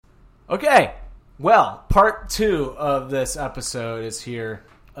Okay, well, part 2 of this episode is here.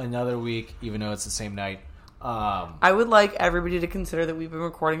 Another week, even though it's the same night. I would like everybody to consider that we've been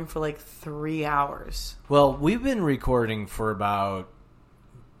recording for like 3 hours. Well, we've been recording for about...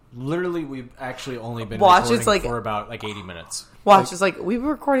 Literally, we've actually only been recording for about like 80 minutes. It's like, we've been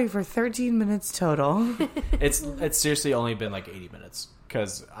recording for 13 minutes total. It's seriously only been like 80 minutes.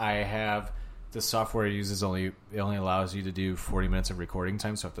 Because I have... The software it uses it only allows you to do 40 minutes of recording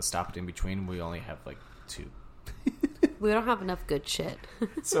time, so I have to stop it in between. We only have like 2. We don't have enough good shit.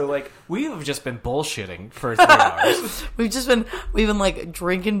 So like we have just been bullshitting for 3 hours. we've been like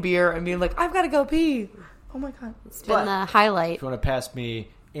drinking beer and being like, I've got to go pee. Oh my god, it's been the highlight. If you want to pass me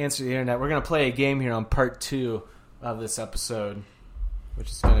Answer the Internet, we're gonna play a game here on part 2 of this episode,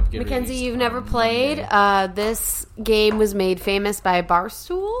 which is gonna get Mackenzie, released you've never played. This game was made famous by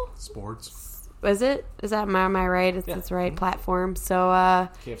Barstool Sports. Is it? Is that am I right? It's the right platform. So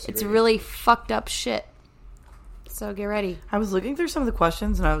it's really fucked up shit. So get ready. I was looking through some of the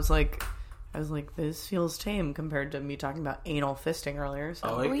questions and I was like, this feels tame compared to me talking about anal fisting earlier.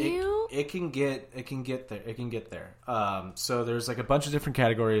 So. It can get there. So there's like a bunch of different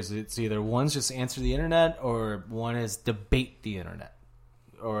categories. It's either one's just answer the internet, or one is debate the internet,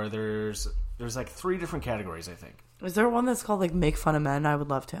 or there's like 3 different categories. I think. Is there one that's called like make fun of men? I would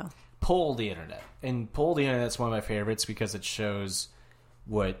love to. Poll the internet, and poll the internet's one of my favorites because it shows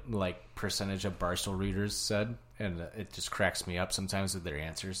what like percentage of Barstool readers said, and it just cracks me up sometimes with their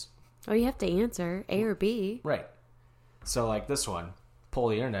answers. Oh, you have to answer A or B, right? So like this one, poll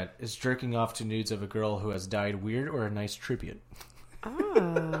the internet: is jerking off to nudes of a girl who has died weird or a nice tribute?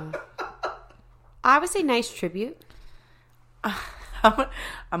 Oh, I would say nice tribute.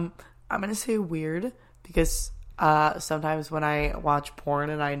 I'm gonna say weird because. Sometimes when I watch porn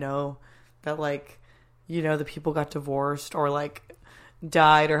and I know that, like, you know, the people got divorced or, like,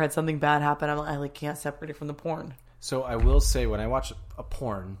 died or had something bad happen, I like, can't separate it from the porn. So I will say when I watch a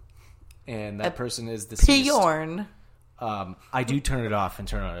porn and that person is deceased... Porn. I do turn it off and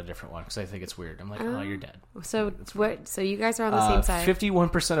turn on a different one because I think it's weird. I'm like, oh, you're dead. So So you guys are on the same side.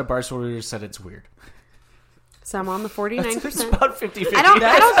 51% of Barstool readers said it's weird. So I'm on the 49%. It's about 50-50. I don't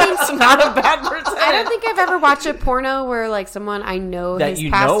think it's not a bad percentage. I don't think I've ever watched a porno where like someone I know that has you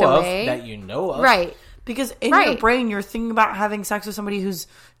passed know away. That you know of. Right. Because in your brain, you're thinking about having sex with somebody who's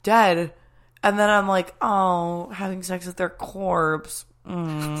dead. And then I'm like, oh, having sex with their corpse.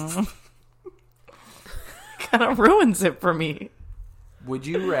 Kind of ruins it for me. Would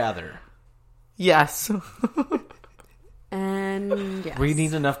you rather? Yes. And yes. We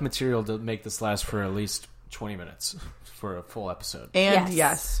need enough material to make this last for at least 20 minutes for a full episode. And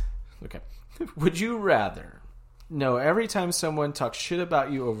yes. Okay. Would you rather know every time someone talks shit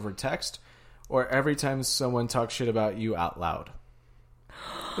about you over text or every time someone talks shit about you out loud?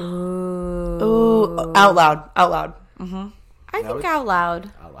 Ooh. Out loud. Mm-hmm. I think out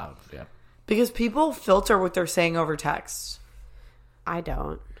loud. Out loud, yeah. Because people filter what they're saying over text. I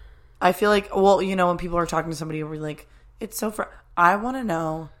don't. I feel like, well, you know, when people are talking to somebody, we're like, it's so I want to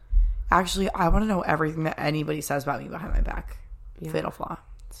know. Actually, I want to know everything that anybody says about me behind my back. Yeah. Fatal flaw.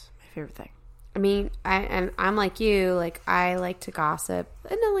 It's my favorite thing. I mean, I'm like you. Like, I like to gossip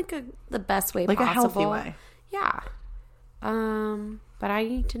in the best way possible. Like a healthy way. Yeah. But I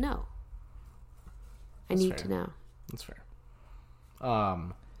need to know. I need to know. That's fair.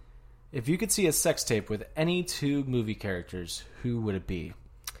 If you could see a sex tape with any 2 movie characters, who would it be?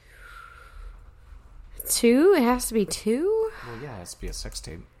 2? It has to be 2? Well, yeah, it has to be a sex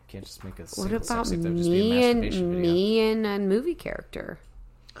tape. You can't just make a What about sex tape. That would just be a masturbation video. me and a movie character?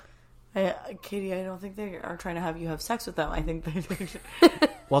 Katie, I don't think they are trying to have you have sex with them. I think they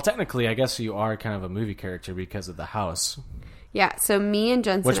Well, technically, I guess you are kind of a movie character because of the house. Yeah, so me and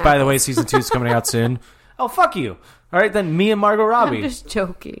Jensen Which, by the way, season 2 is coming out soon. Oh, fuck you. All right, then me and Margot Robbie. I'm just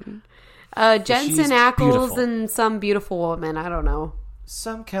joking. Jensen Ackles beautiful. And some beautiful woman. I don't know.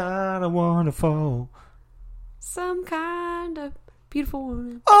 Some kind of wonderful. Some kind of beautiful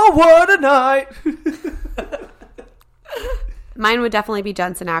woman. Oh, what a night. Mine would definitely be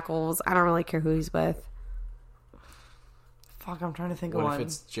Jensen Ackles. I don't really care who he's with. Fuck, I'm trying to think of one. What if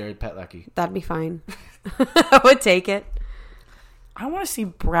it's Jared Padalecki? That'd be fine. I would take it. I want to see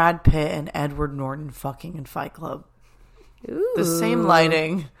Brad Pitt and Edward Norton fucking in Fight Club. Ooh. The same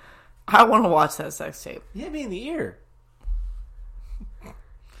lighting. I want to watch that sex tape. Hit me in the ear.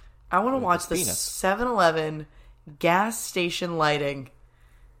 I want to watch the 7-Eleven gas station lighting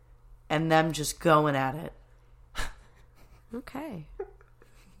and them just going at it. Okay.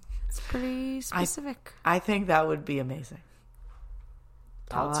 It's pretty specific. I think that would be amazing.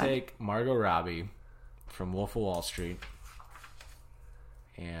 I'll take Margot Robbie from Wolf of Wall Street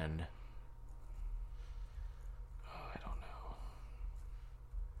and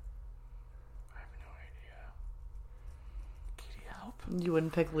You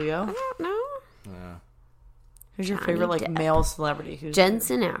wouldn't pick Leo? I don't know. Yeah. Who's your Johnny favorite like Depp. male celebrity?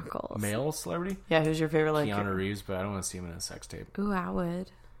 Jensen Ackles. Male celebrity? Yeah, who's your favorite like? Keanu Reeves, but I don't want to see him in a sex tape. Ooh, I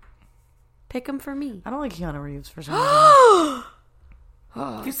would. Pick him for me. I don't like Keanu Reeves for some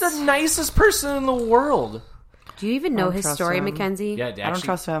reason. He's the nicest person in the world. Do you even know don't his trust story, him. Mackenzie? Yeah, I don't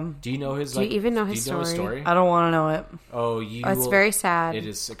trust him. Do you know his? Do you even know do his you know his story? story? I don't want to know it. Oh, you. Oh, it's will- very sad. It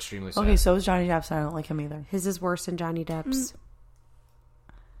is extremely sad. Okay, so is Johnny Depp's. I don't like him either. His is worse than Johnny Depp's.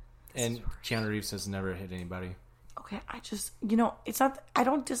 And Keanu Reeves has never hit anybody. Okay, I just it's not. I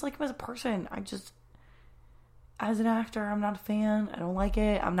don't dislike him as a person. I just, as an actor, I'm not a fan. I don't like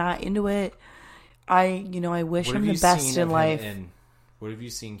it. I'm not into it. I wish What him have the you best seen in of him life. What have you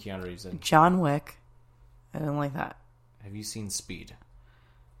seen Keanu Reeves in? John Wick. I didn't like that. Have you seen Speed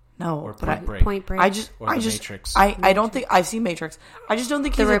No, or but Point Break? Point Break. I just, Or I The just, Matrix. I don't think I've seen Matrix. I just don't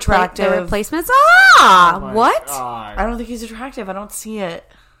think he's the attractive. replacements. Oh my What? God. I don't think he's attractive. I don't see it.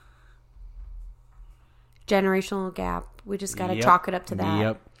 Generational gap. We just got to Yep. chalk it up to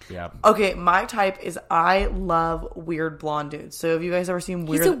that. Yep. Okay, my type is I love weird blonde dudes. So have you guys ever seen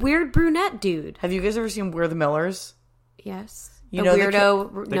Weird? He's a weird brunette dude. Have you guys ever seen We're the Millers? Yes. You a know the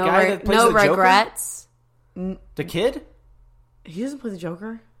weirdo. the no guy that plays no the Joker? regrets. The kid He doesn't play the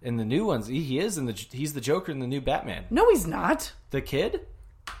Joker. in the new ones, he is in the. He's the Joker in the new Batman. No, he's not. The kid?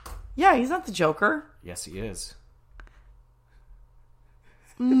 Yeah, he's not the Joker. Yes, he is.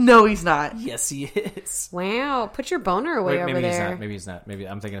 No, he's not. Yes, he is. Wow. Put your boner away Wait, over maybe he's there. not. Maybe he's not. Maybe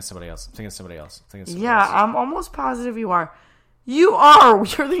I'm thinking of somebody else. Yeah, I'm almost positive you are. You are. You're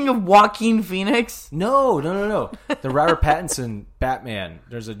thinking of Joaquin Phoenix. No. The Robert Pattinson Batman.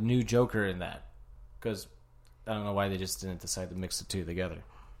 There's a new Joker in that. Because I don't know why they just didn't decide to mix the two together.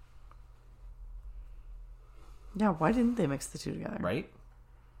 Yeah, why didn't they mix the two together? Right?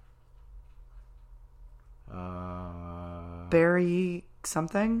 Barry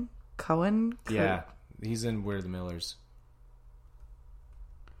something? Cohen? Yeah. He's in We're the Millers.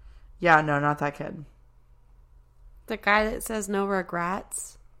 Yeah, no, not that kid. The guy that says no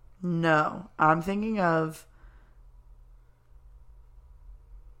regrets. No, I'm thinking of.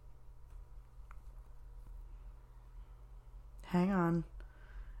 Hang on.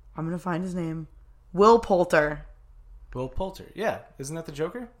 I'm going to find his name. Will Poulter. Will Poulter. Yeah. Isn't that the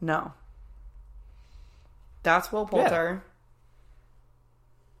Joker? No. That's Will Poulter.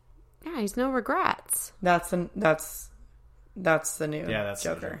 Yeah, he's no regrets. That's the new Yeah, that's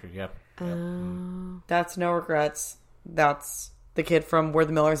Joker. the Joker. Yep. That's No Regrets. That's the kid from We're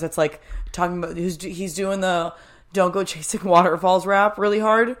the Millers that's like talking about he's doing the Don't Go Chasing Waterfalls rap really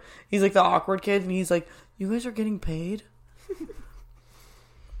hard. He's like the awkward kid and he's like, you guys are getting paid?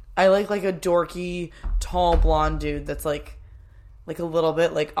 I like a dorky, tall blonde dude that's like a little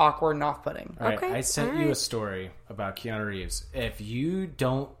bit like awkward and off-putting. All right, Okay, I sent all you a right. story about Keanu Reeves. If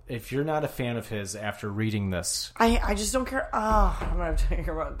you're not a fan of his after reading this, I just don't care. Oh, I'm not talking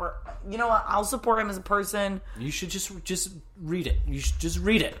about. You know what? I'll support him as a person. you should just read it. You should just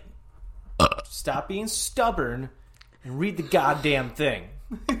read it. Stop being stubborn and read the goddamn thing.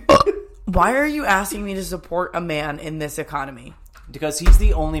 Why are you asking me to support a man in this economy? Because he's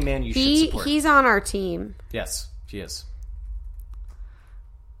the only man you should support. He's on our team. Yes, he is.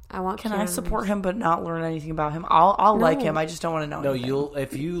 I want. Can I support him but not learn anything about him? I'll like him. I just don't want to know. No, anything.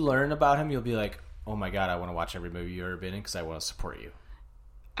 if you learn about him, you'll be like, oh my god, I want to watch every movie you've ever been in because I want to support you.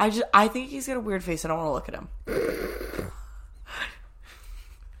 I think he's got a weird face. I don't want to look at him.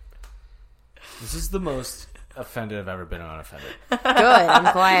 This is the most offended I've ever been on offended. Good.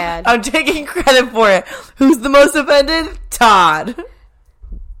 I'm glad. I'm taking credit for it. Who's the most offended? Todd.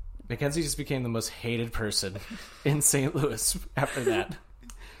 Mackenzie just became the most hated person in St. Louis after that.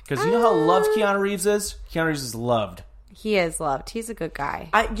 Because you know how loved Keanu Reeves is? Keanu Reeves is loved. He is loved. He's a good guy.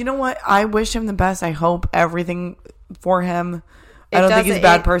 You know what? I wish him the best. I hope everything for him. I don't think he's a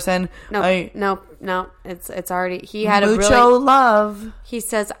bad person. No. It's already. He had mucho a really. love. He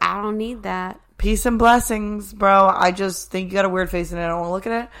says, "I don't need that." Peace and blessings, bro. I just think you got a weird face and I don't want to look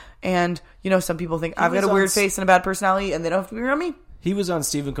at it. And, some people think I've got a weird face and a bad personality and they don't have to be around me. He was on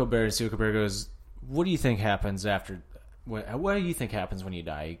Stephen Colbert, and Stephen Colbert goes, what do you think happens after... What do you think happens when you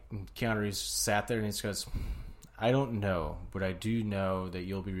die? And Keanu Reeves sat there and he just goes, I don't know, but I do know that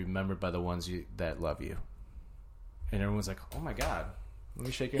you'll be remembered by the ones that love you. And everyone's like, oh my god. Let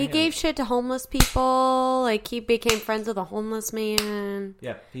me shake your He hand. gave shit to homeless people. Like, he became friends with a homeless man.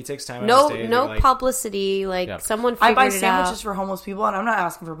 Yeah, he takes time out of his day. No publicity. Like, Yeah. someone I figured buy it sandwiches out. for homeless people and I'm not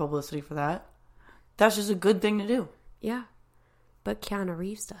asking for publicity for that. That's just a good thing to do. Yeah. But Keanu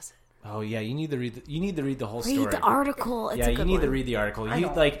Reeves does it. Oh yeah, you need to read. You need to read the whole story. Read the article. It's a good you need one. to read the article.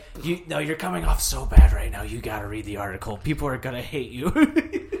 You're coming off so bad right now. You got to read the article. People are gonna hate you.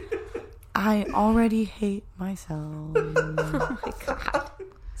 I already hate myself. Oh my god!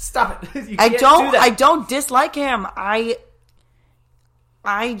 Stop it! You I can't don't. do that. I don't dislike him. I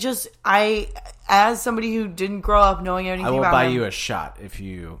as somebody who didn't grow up knowing anything I will about buy him, you a shot if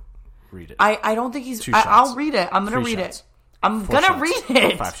you read it. I don't think he's. 2 shots. I'll read it. I'm gonna 3 read shots. it. I'm 4 gonna shots. read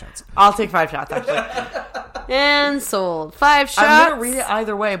it. 5 shots. I'll take 5 shots. Actually, And sold 5 shots. I'm gonna read it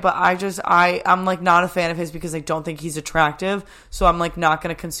either way. But I'm like not a fan of his because I don't think he's attractive. So I'm like not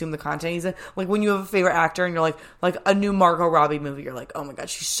gonna consume the content he's in. Like when you have a favorite actor and you're like a new Margot Robbie movie, you're like, oh my god,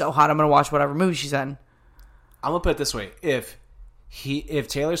 she's so hot. I'm gonna watch whatever movie she's in. I'm gonna put it this way: if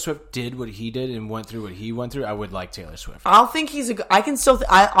Taylor Swift did what he did and went through what he went through, I would like Taylor Swift. I'll think he's a. I can still.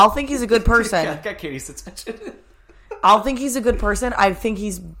 I'll think he's a good person. Got Katie's attention. I'll think he's a good person. I think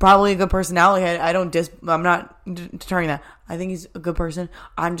he's probably a good personality. I'm not deterring that. I think he's a good person.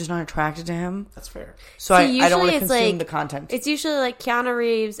 I'm just not attracted to him. That's fair. So I don't want usually to it's consume like- the content. It's usually like Keanu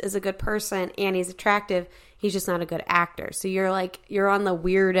Reeves is a good person and he's attractive. He's just not a good actor. So you're on the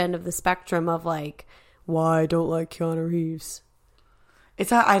weird end of the spectrum of like, why I don't like Keanu Reeves. It's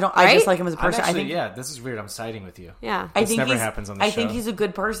not. I Right? just like him as a person. I think. yeah, this is weird. I'm siding with you. Yeah. I This think never he's, happens on the I show. think he's a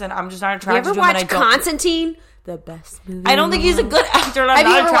good person. I'm just not You attracted ever to him. And I watch don't. Constantine? The best movie. I don't think he's a good actor. And I'm Have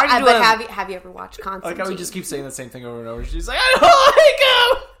you not ever? attracted to him. Have you ever watched I Constantine? like how we just keep saying the same thing over and over. She's like, I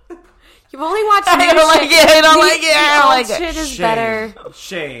don't like him. You've only watched. I new don't like shit. it. I don't The- like it. I don't the like old it. Shit is Shame. better.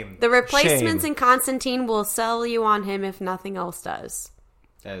 Shame. The replacements Shame. in Constantine will sell you on him if nothing else does.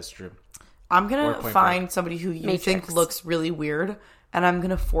 That is true. I'm gonna Point find Break. somebody who you Matrix. think looks really weird, and I'm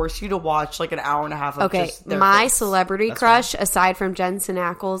gonna force you to watch like an hour and a half of Okay, just their my face. celebrity That's crush, aside from Jensen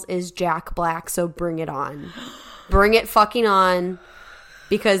Ackles, is Jack Black. So bring it on, bring it fucking on,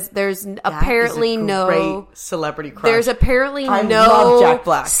 because there's That apparently is a no great celebrity crush. there's apparently I no love Jack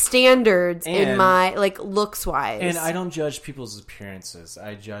Black. standards in And- my like looks wise. And I don't judge people's appearances.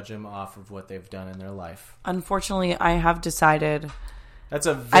 I judge them off of what they've done in their life. Unfortunately, I have decided. That's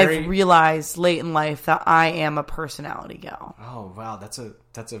a very. I've realized late in life that I am a personality gal. Oh wow, that's a.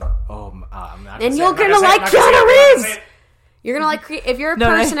 I'm not. And say you're it, I'm not gonna say it, like I'm not gonna say it, Keanu I'm not gonna Reeves. say it. You're gonna like if you're a No,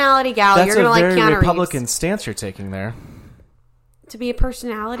 personality gal, That's you're gonna a like very Keanu Republican Reeves. stance you're taking there. To be a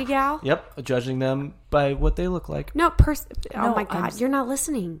personality gal. Yep, judging them by what they look like. No, oh No, my god, you're not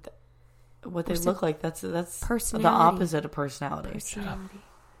listening. What they look like, that's the Personality. opposite of personality. Personality.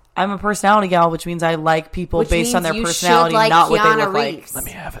 I'm a personality gal, which means I like people Which based on means their you personality, should like not what they Keanu look like. Reeves. Let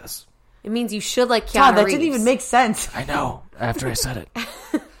me have this. It means you should like Keanu Todd, that Reeves. didn't even make sense. I know. After I said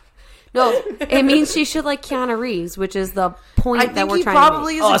it. No, it means she should like Keanu Reeves, which is the point I that think we're he trying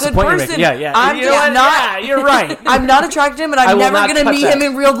probably to is that's a the good point you're person. making. Yeah. I'm You know just what? not. Yeah, you're right. I'm not attracted to him, and I I'm will never not going to cut meet that. him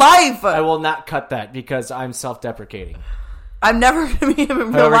in real life. I will not cut that because I'm self-deprecating. I'm never going to meet him in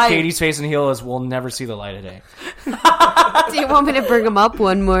real However, life. Katie's face and heel is will never see the light of day. Do you want me to bring him up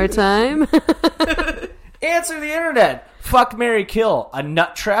one more time? Answer the internet. Fuck, marry, kill. A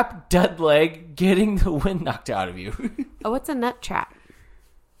nut trap, dead leg, getting the wind knocked out of you. Oh, what's a nut trap?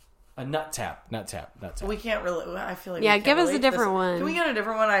 A nut tap. Nut tap. Nut tap. We can't really. I feel like Yeah, we can't give us a relate different this. one. Can we get a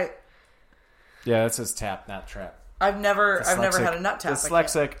different one? Yeah, that says tap, not trap. I've never Dyslexic. had a nut tap.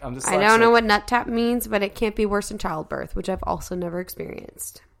 Dyslexic. I'm dyslexic. I don't know what nut tap means, but it can't be worse than childbirth, which I've also never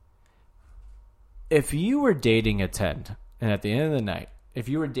experienced. If you were dating a 10, and at the end of the night, if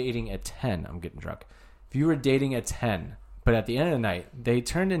you were dating a 10, I'm getting drunk. If you were dating a 10, but at the end of the night, they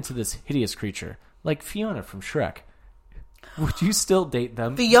turned into this hideous creature, like Fiona from Shrek, would you still date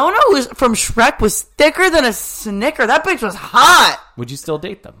them? Fiona was from Shrek was thicker than a Snicker. That bitch was hot. Would you still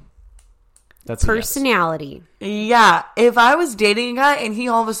date them? That's a yes. Personality. Yeah, if I was dating a guy and he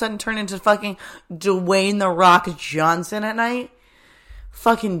all of a sudden turned into fucking Dwayne The Rock Johnson at night,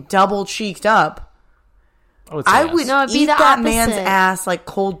 fucking double cheeked up, Oh, it's a I yes. would No, it'd be eat the that opposite. man's ass like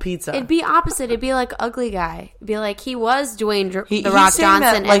cold pizza. It'd be opposite. It'd be like ugly guy. It'd be like he was Dwayne The he's Rock saying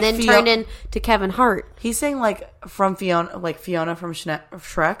that, Johnson like, and then turned into Kevin Hart. He's saying like from Fiona, like Fiona from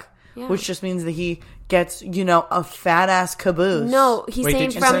Shrek, Yeah. which just means that he gets, a fat ass caboose. No, he's Wait, saying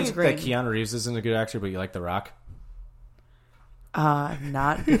did you from say that Keanu Reeves isn't a good actor, but you like The Rock?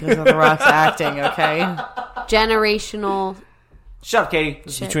 Not because of The Rock's acting, okay? generational. Shut up, Katie.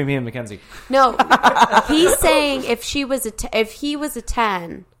 This is between me and Mackenzie. No, he's saying if he was a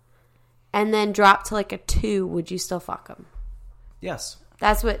 10 and then dropped to like a 2, would you still fuck him? Yes.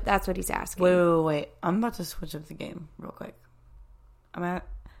 That's what he's asking. Wait. I'm about to switch up the game real quick.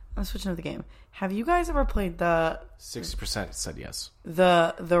 I'm switching up the game. Have you guys ever played the 60% said yes.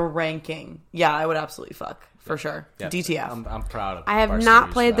 the ranking? Yeah, I would absolutely fuck for sure. Yeah. DTF. I'm proud of. I have Varsity not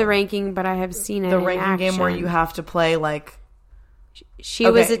Blues played for the that. ranking, but I have seen it. The in ranking game where action. you have to play like She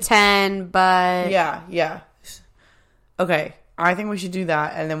was Okay. a 10, but yeah. Okay, I think we should do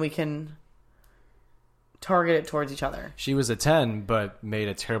that, and then we can target it towards each other. She was a 10, but made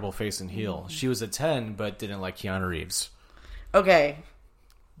a terrible face and heel. She was a 10, but didn't like Keanu Reeves. Okay,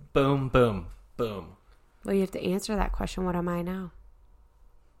 Boom, boom, boom. well, you have to answer that question. What am I now?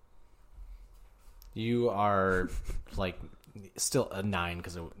 You are like still a 9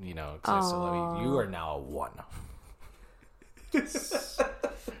 because you know. 'Cause I still love you. You are now a 1.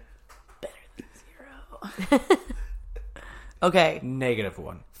 okay.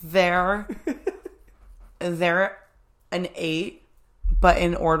 -1. They're an 8, but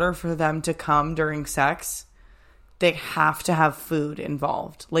in order for them to come during sex, they have to have food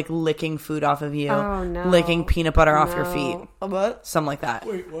involved, like licking food off of you, Oh, no. licking peanut butter off your No. feet, What? something like that.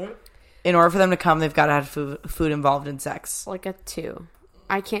 Wait, what? In order for them to come, they've got to have food involved in sex. Like a 2.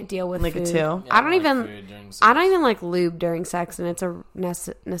 I can't deal with Like a food. 2? I don't like even. food during sex. I don't even like lube during sex, and it's a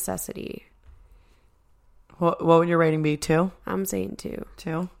necessity. What would your rating be? 2? I'm saying 2.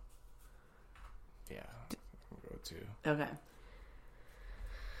 2? Yeah. I'll go 2. Okay.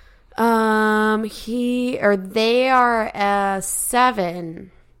 They are a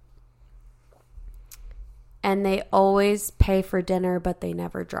 7, and they always pay for dinner, but they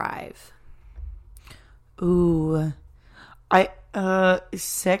never drive. Ooh.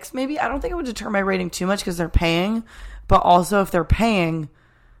 6 maybe? I don't think it would deter my rating too much because they're paying. But also, if they're paying,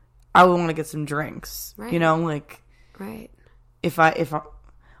 I would want to get some drinks. Right. You know, like Right. if I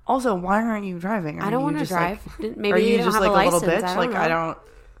also, why aren't you driving? I don't want to just, drive. Like, Maybe are you don't just have like a a little license. bitch? I don't know. I don't.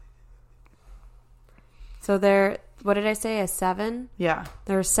 So they're, what did I say? A 7? Yeah,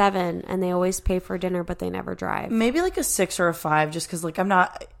 They're a 7, and they always pay for dinner, but they never drive. maybe like a 6 or a 5, just because like I'm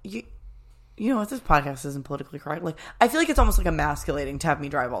not you. You know what? This podcast isn't politically correct. Like, I feel like it's almost like emasculating to have me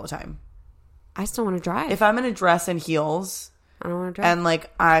drive all the time. I still want to drive. If I'm in a dress and heels I don't want to drive. and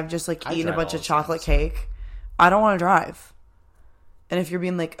like I've just like I eaten a drive bunch all of the chocolate time. cake, I don't want to drive. And if you're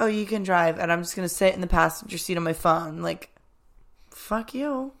being like, oh, you can drive, and I'm just gonna sit in the passenger seat on my phone, like, fuck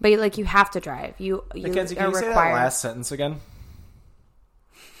you. But like you have to drive. You Mackenzie, are can you say that required. last sentence again?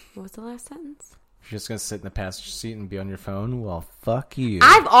 What was the last sentence? If you're just gonna sit in the passenger seat and be on your phone, well, fuck you.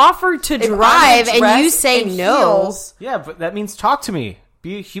 I've offered to If I'm drive, in and you dress say and no. heels- Yeah, but that means talk to me.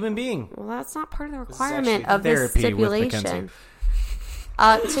 Be a human being. Well, that's not part of the is requirement actually of this therapy with stipulation.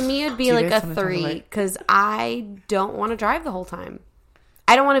 Mackenzie. To me, it'd be Do you like guys a wanna talk 3 about- because I don't want to drive the whole time.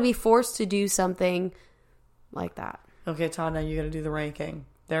 I don't want to be forced to do something like that. Okay, Todd, now you got to do the ranking.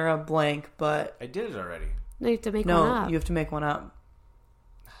 They're a blank, but I did it already. No, you have to make one no, up. you have to make one up.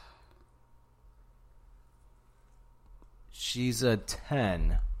 She's a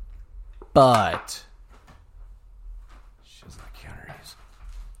 10, but she doesn't like Keanu Reeves.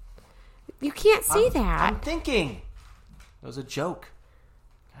 You can't say I'm that. thinking. That was a joke.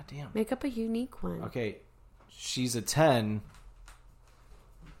 God damn. Make up a unique one. Okay, she's a 10,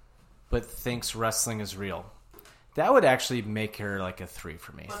 but thinks wrestling is real. That would actually make her like a 3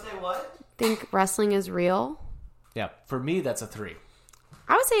 for me. Say what? Think wrestling is real? Yeah, for me, that's a 3.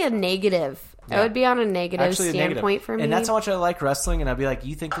 I would say a negative. Yeah. It would be on a negative Actually, a standpoint negative. for me. And that's how much I like wrestling, and I'd be like,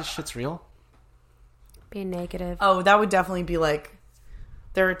 you think this shit's real? Be a negative. Oh, that would definitely be like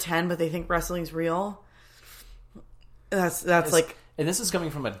they're a 10, but they think wrestling's real. That's like And this is coming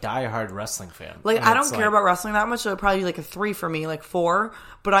from a diehard wrestling fan. Like, And I don't it's care about wrestling that much, so it'd probably be like a 3 for me, like 4.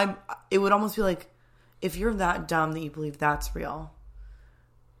 But it would almost be like, if you're that dumb that you believe that's real,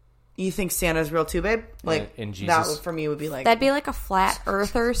 you think Santa's real too, babe? Like, And Jesus. that would, for me, would be like, That'd be like a flat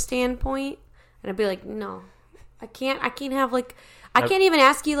earther standpoint. And I'd be like, no. I can't have like I can't even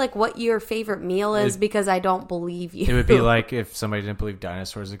ask you like what your favorite meal is because I don't believe you. It would be like if somebody didn't believe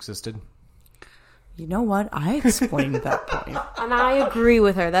dinosaurs existed. you know what? I explained that point. And I agree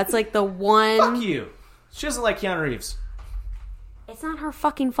with her. That's like the one. Fuck you. She doesn't like Keanu Reeves. It's not her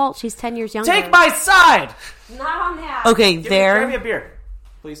fucking fault. She's 10 years younger. Take my side! Not on that. Okay, Grab me a beer,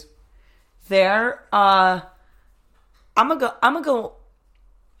 please. I'm gonna go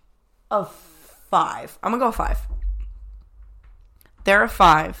a 5. I'm gonna go a 5. They're a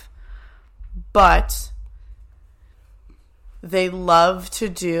 5, but they love to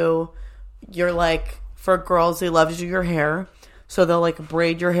do for girls, they love to do your hair. So they'll like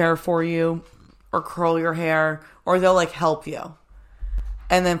braid your hair for you or curl your hair, or they'll like help you.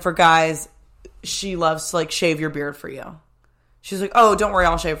 And then for guys, she loves to like shave your beard for you. She's like, oh, don't worry,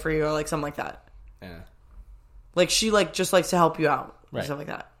 I'll shave for you, or like something like that. Yeah. Like, she, like, just likes to help you out. Or Right. stuff like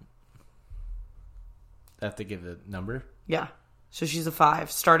that. I have to give the number. Yeah. So she's a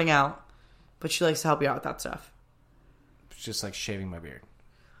 5, starting out, but she likes to help you out with that stuff. It's just like shaving my beard.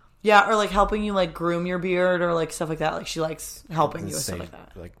 Yeah, or like helping you like groom your beard or like stuff like that. Like she likes helping you with stuff like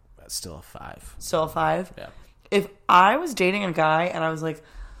that. Like still a 5. Still a 5? Yeah. If I was dating a guy and I was like,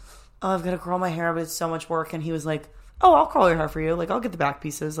 oh, I've got to curl my hair, but it's so much work, and he was like, oh, I'll curl your hair for you. Like, I'll get the back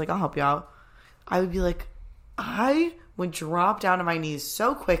pieces. Like, I'll help you out. I would be like, I would drop down to my knees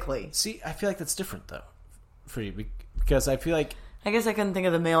so quickly. See, I feel like that's different though for you because I feel like I guess I couldn't think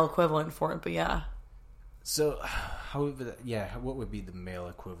of the male equivalent for it, but yeah. So, what would be the male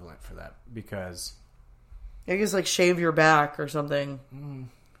equivalent for that? Because I guess like shave your back or something.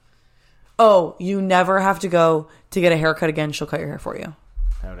 Oh, you never have to go to get a haircut again. She'll cut your hair for you.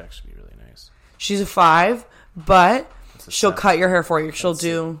 that would actually be really nice. She's a 5, but she'll 7. cut your hair for you. She'll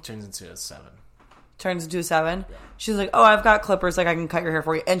Turns into a 7. Turns into a 7. Yeah. She's like, oh, I've got clippers. Like, I can cut your hair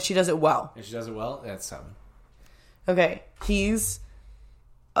for you. And she does it well. If she does it well, that's 7. Okay. He's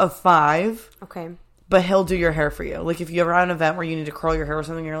a 5. Okay. But he'll do your hair for you. Like, if you ever have an event where you need to curl your hair or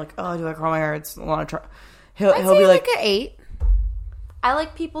something, you're like, oh, do I curl my hair? It's a lot of trouble. He'll I'd say be like an 8. I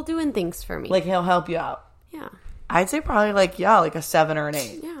like people doing things for me. like, he'll help you out. yeah. I'd say probably like, yeah, like a 7 or an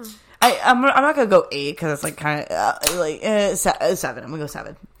 8. Yeah. I'm not going to go 8 because it's like kind of 7. I'm going to go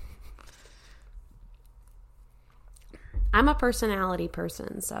 7. I'm a personality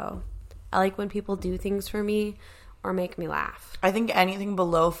person, so I like when people do things for me or make me laugh. I think anything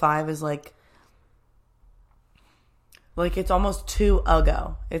below 5 is like it's almost too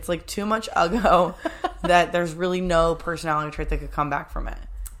uggo. It's like too much uggo that there's really no personality trait that could come back from it.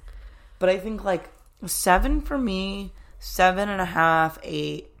 But I think like 7 for me, 7.5,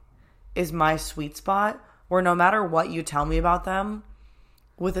 8 is my sweet spot where no matter what you tell me about them,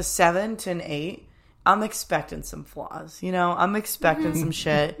 with a 7 to an 8, I'm expecting some flaws. You know, I'm expecting some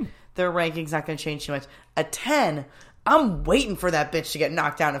shit. Their ranking's not going to change too much. A 10, I'm waiting for that bitch to get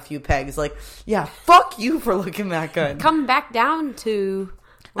knocked down a few pegs. Like, yeah, fuck you for looking that good. Come back down to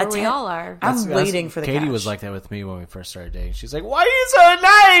where we all are. I'm waiting for the Katie catch. was like that with me when we first started dating. She's like, "Why are you so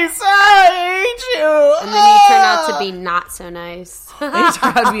nice? I hate you." And then you turn out to be not so nice. They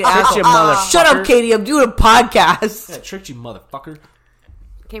turned out to be an Tricked you, asshole. motherfucker. Shut up, Katie. I'm doing a podcast. I tricked you, motherfucker.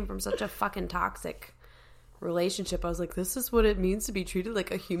 Came from such a fucking toxic relationship. I was like, this is what it means to be treated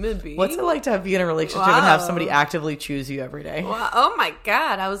like a human being. What's it like to be in a relationship and have somebody actively choose you every day? Wow. Oh my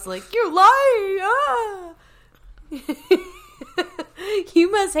god. I was like, you're lying. Ah.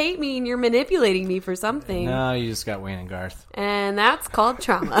 You must hate me and you're manipulating me for something. No, you just got Wayne and Garth. And that's called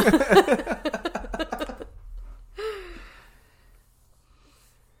trauma.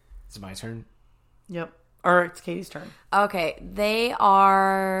 It's my turn. Yep. Or it's Katie's turn. Okay, they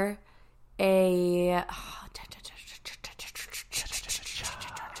are a...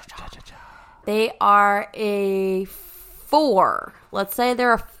 They are a 4. Let's say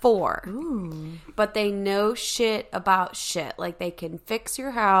they're a 4. Ooh. But they know shit about shit. Like, they can fix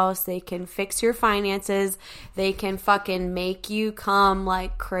your house. They can fix your finances. They can fucking make you come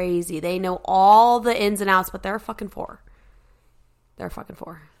like crazy. They know all the ins and outs, but they're a fucking 4. They're a fucking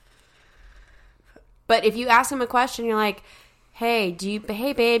 4. But if you ask them a question, you're like, hey,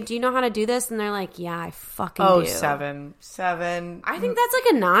 babe, do you know how to do this? And they're like, yeah, I fucking do. 7. I think that's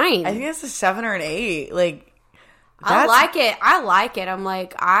like a 9. I think that's a 7 or an 8. Like, I like it. I'm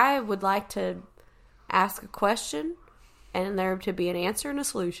like, I would like to ask a question and there to be an answer and a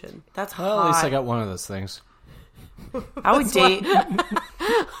solution. That's hot. Well, at least I got one of those things. I would date.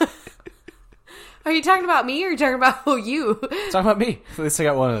 Are you talking about me or are you talking about you? Talk about me. At least I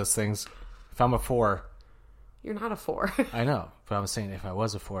got one of those things. If I'm a 4, You're not a 4. I know, but I was saying if I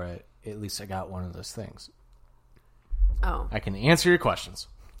was a 4, at least I got one of those things. Oh. I can answer your questions.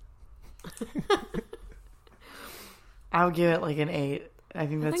 I would give it like an 8. I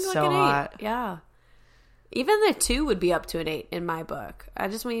think that's like so an 8. hot. Yeah. Even the 2 would be up to an 8 in my book. I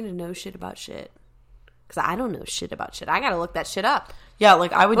just want you to know shit about shit. Because I don't know shit about shit. I got to look that shit up. Yeah,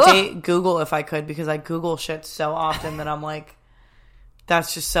 like I would date Google if I could because I Google shit so often that I'm like,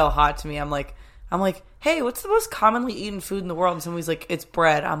 that's just so hot to me. I'm like, hey, what's the most commonly eaten food in the world? And somebody's like, it's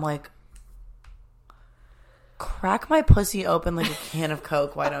bread. I'm like, crack my pussy open like a can of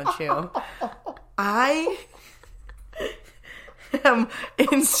Coke. Why don't you? I am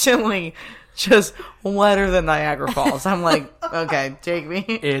instantly just wetter than Niagara Falls. I'm like, okay, take me.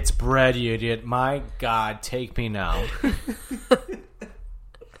 It's bread, you idiot. My God, take me now.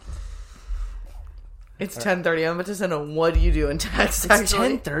 It's 10:30. I'm about to send a what do you do in text. It's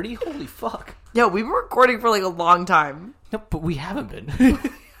Actually, 10:30? Holy fuck. yeah, we were recording for like a long time. No, but we haven't been.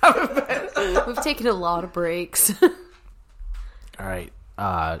 We've taken a lot of breaks. All right.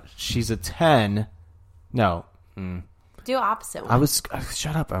 She's a 10, No. Do opposite one. I was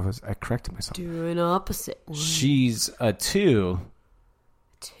shut up. I corrected myself. Do an opposite one. She's a 2,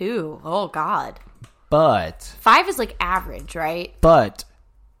 2. Oh God. but 5 is like average, right?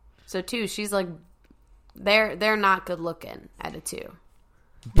 So 2, she's like, they're not good looking at a 2.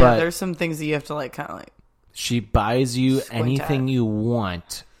 Yeah, there's some things that you have to like kind of like. she buys you Squint anything at. you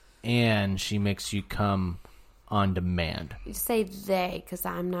want, and she makes you come on demand. You say they, because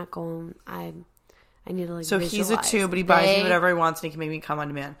I'm not going. I need to like. So he's a visualize. 2, but he buys me They- whatever he wants and he can make me come on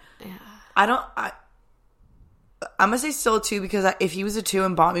demand. Yeah. I'm gonna say still a 2 because if he was a 2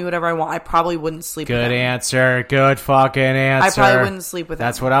 and bought me whatever I want, I probably wouldn't sleep with Good him. answer. Good fucking answer. I probably wouldn't sleep with him.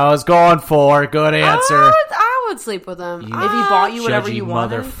 That's what I was going for. Good answer. I would sleep with him. If he bought you whatever Judgy you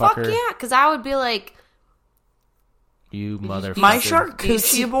wanted. Fuck motherfucker. yeah, because I would be like, You motherfucker. My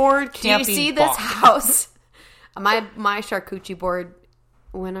charcuterie board do can't you be see this bought. house? My charcuterie board,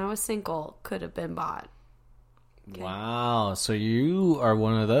 when I was single, could have been bought. Wow. So you are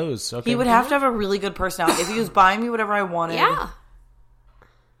one of those. Okay. He would have to have a really good personality. If he was buying me whatever I wanted. Yeah.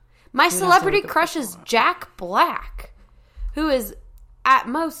 My have to celebrity look at crush is Jack Black, who is at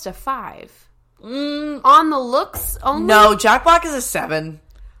most a 5. On the looks only. No, Jack Black is a 7.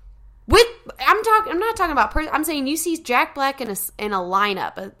 I'm not talking about. I'm saying you see Jack Black in a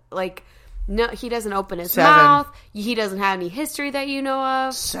lineup. Like, no, he doesn't open his 7. mouth. He doesn't have any history that you know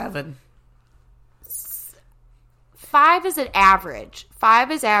of. 7. 5 is an average.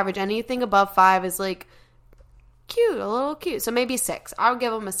 5 is average. Anything above 5 is like cute, a little cute. So maybe 6. I'll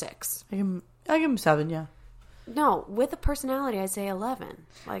give him a 6. I give him 7, yeah. No, with the personality, I'd say 11.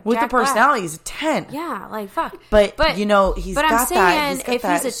 Like With Jack the personality, he's a 10. Black. Yeah, like fuck. But you know, he's but got I'm saying that. He's if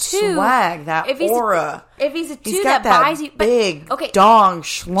got he's that a 2, swag, that aura. If he's a 2 He's got that buys you, but, big okay, dong Jack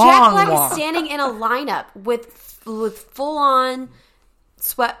schlong Black walk. is standing in a lineup with full on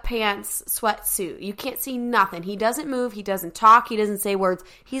sweatpants, sweatsuit. You can't see nothing. He doesn't move. He doesn't talk. He doesn't say words.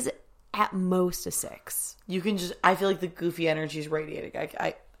 He's at most a 6. You can just. I feel like the goofy energy is radiating.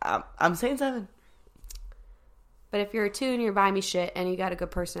 I'm saying 7. But if you're a 2 and you're buying me shit and you got a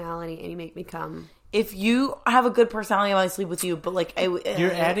good personality and you make me come, If you have a good personality, I might sleep with you. But like,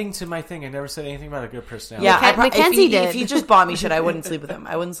 You're adding to my thing. I never said anything about a good personality. Yeah, Mackenzie did. If he just bought me shit, I wouldn't sleep with him.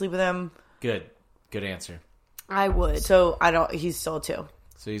 I wouldn't sleep with him. Good. Good answer. I would. So I don't. He's still a 2.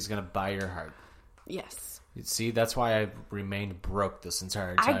 So he's gonna buy your heart. Yes. You see, that's why I remained broke this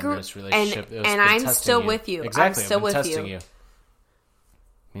entire time in this and relationship. It was been I'm testing still with you. Exactly. I'm still I've been with testing you.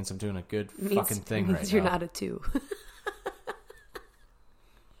 Means I'm doing a good Means- fucking thing means right you're now. not a 2.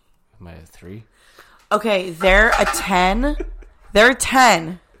 Am I a 3? Okay, they're a 10. They're a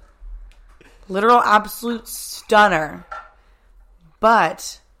 10. Literal absolute stunner.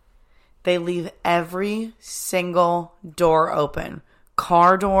 But they leave every single door open.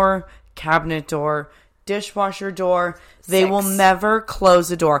 Car door, cabinet door, dishwasher door. They 6. will never close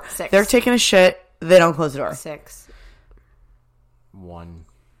the door. 6. They're taking a shit. They don't close the door. 6. 1.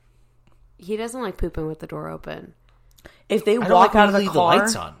 He doesn't like pooping with the door open. If they I don't walk like out of when the you leave car, the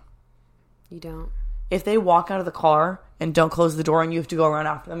lights on. You don't. if they walk out of the car and don't close the door and you have to go around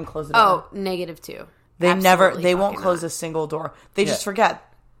after them and close the door. Oh, -2. They Absolutely won't fucking close not. a single door. They just Yeah.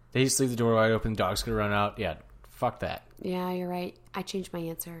 forget. They just leave the door wide open. Dogs could run out. Yeah, fuck that. Yeah, you're right. I changed my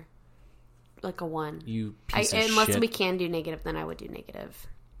answer. Like a 1. You piece of Unless shit. we can do negative, then I would do negative.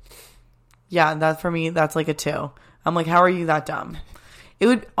 Yeah, that for me, that's like a 2. I'm like, how are you that dumb? It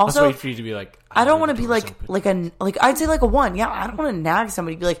would I was also. waiting for you to be like. I don't leave want to the be doors like open. I'd say like a 1. Yeah, I don't want to nag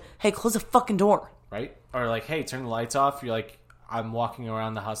somebody. Be like, hey, close the fucking door. Right? Or like, hey, turn the lights off. You're like, I'm walking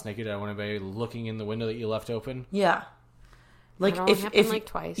around the house naked. I want to be looking in the window that you left open. Yeah, like That only if happened, like,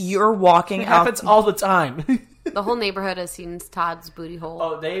 twice. you're walking It out, happens all the time. The whole neighborhood has seen Todd's booty hole.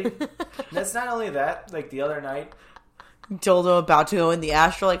 Oh, that's not only that. Like the other night, dildo about to go in the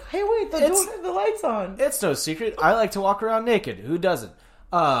ash. You're like, hey, wait, It's- the lights on. it's no secret. I like to walk around naked. Who doesn't?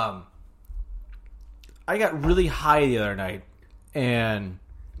 I got really high the other night, and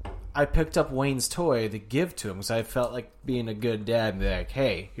I picked up Wayne's toy to give to him because I felt like being a good dad and be like,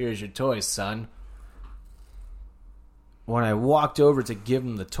 hey, here's your toy, son. When I walked over to give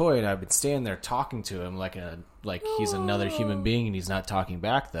him the toy, and I've been standing there talking to him like he's another human being, and he's not talking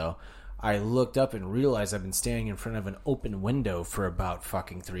back though. I looked up and realized I've been standing in front of an open window for about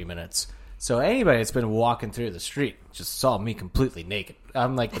fucking 3 minutes. So anybody that's been walking through the street just saw me completely naked.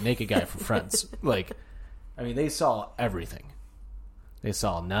 I'm like the naked guy from Friends. Like, I mean, they saw everything. They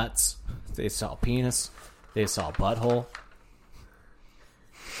saw nuts. They saw penis. They saw butthole.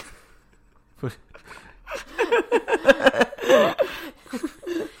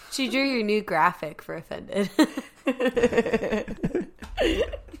 She drew your new graphic for Offended.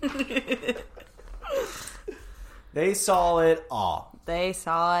 They saw it all. They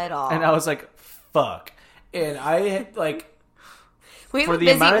saw it all. And I was like, fuck. And I, like... We for live the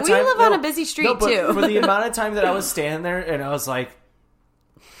busy. amount of We time, live on a busy street but too. For the amount of time that I was standing there, and I was like,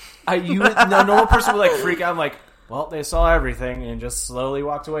 no normal person would like freak out. I'm like, well, they saw everything, and just slowly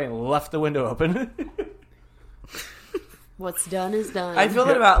walked away and left the window open. What's done is done. I feel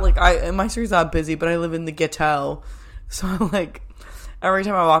that about, like, my street's not busy, but I live in the ghetto. So, like, every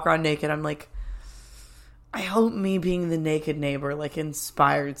time I walk around naked, I'm like, I hope me being the naked neighbor, like,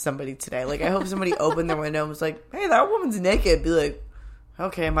 inspired somebody today. Like, I hope somebody opened their window and was like, hey, that woman's naked. Be like,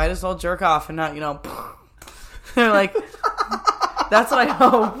 okay, might as well jerk off and not, they're like, that's what I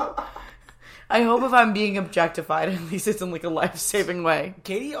hope. I hope if I'm being objectified, at least it's in, like, a life-saving way.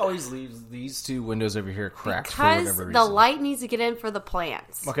 Katie always leaves these two windows over here cracked for because whatever reason. the light needs to get in for the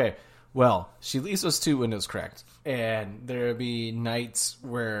plants. Okay, well, she leaves those two windows cracked, and there'll be nights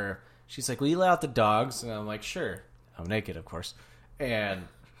where she's like, will you let out the dogs? And I'm like, sure. I'm naked, of course. And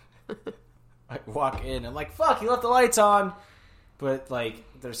I walk in, I'm like, fuck, you left the lights on. But, like,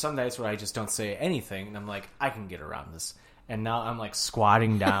 there's some nights where I just don't say anything, and I'm like, I can get around this. And now I'm, like,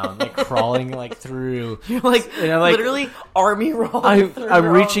 squatting down, like, crawling, like, through. You're like, and I'm, like literally army rolling through I'm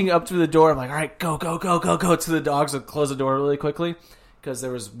your reaching up to the door. I'm like, all right, go to the dogs and close the door really quickly. Because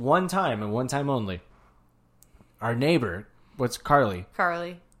there was one time, and one time only, our neighbor, Carly,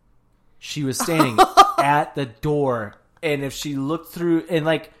 she was standing at the door, and if she looked through, and,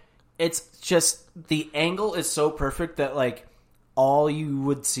 like, it's just, the angle is so perfect that, like, all you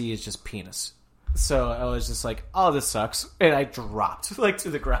would see is just penis. So I was just like, oh, this sucks. And I dropped, like, to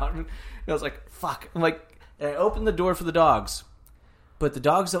the ground. And I was like, fuck. I'm like, and I opened the door for the dogs. But the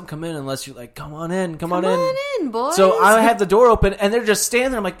dogs don't come in unless you're like, come on in, come on in, boys. So I had the door open, and they're just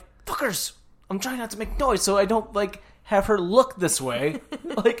standing there. I'm like, fuckers, I'm trying not to make noise so I don't, like, have her look this way.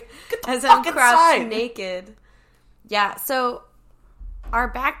 Like, get the As fuck I'm crouched inside. naked. Yeah, so our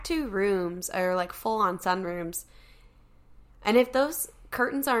back two rooms are, like, full-on sunrooms. And if those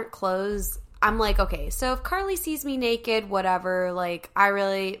curtains aren't closed, I'm like, okay, so if Carly sees me naked, whatever, like, I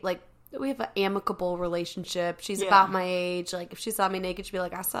really, like, we have an amicable relationship. She's about my age. Like, if she saw me naked, she'd be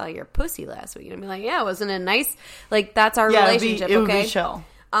like, I saw your pussy last week. And I'd be like, yeah, wasn't it nice? Like, that's our relationship, it would okay? be chill.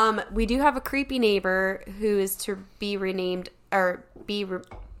 We do have a creepy neighbor who is to be renamed, or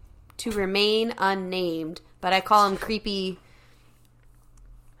to remain unnamed, but I call him creepy.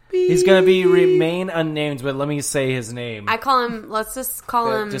 He's going to remain unnamed, but let me say his name. I call him, let's just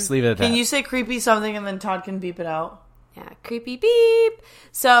call him. Just leave it at that. Can you say creepy something and then Todd can beep it out? Yeah, creepy beep.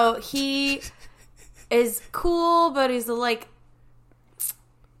 So he is cool, but he's like,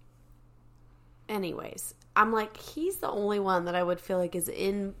 anyways, I'm like, he's the only one that I would feel like is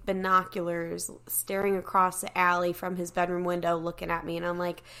in binoculars staring across the alley from his bedroom window looking at me. And I'm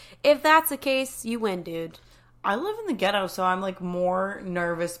like, if that's the case, you win, dude. I live in the ghetto, so I'm, like, more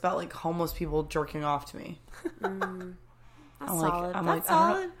nervous about, like, homeless people jerking off to me. That's I'm solid. I'm That's like,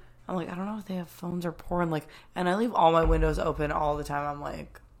 I solid. don't know if they have phones or porn. Like, and I leave all my windows open all the time. I'm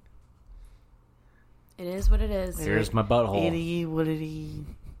like, It is what it is. Here's my butthole. itty, woodity.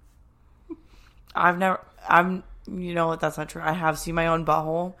 You know what? That's not true. I have seen my own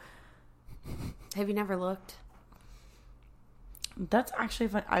butthole. Have you never looked? That's actually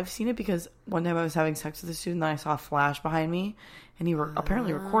fun. I've seen it because one time I was having sex with a student, and then I saw a flash behind me, and he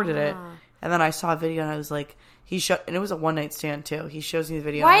apparently recorded it. And then I saw a video, and I was like, and it was a one night stand too. He shows me the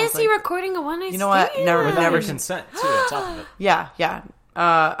video. Why and I is was he like, recording a one night stand? You know what? Never consent, too, on top of it. Yeah.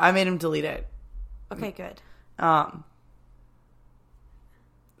 I made him delete it. Okay, good. I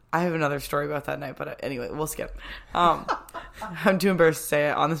have another story about that night, but anyway, we'll skip. I'm too embarrassed to say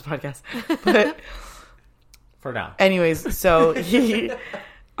it on this podcast. But For now. anyways, so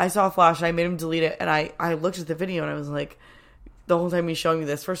I saw a flash and I made him delete it, and I looked at the video and I was like, the whole time he's showing me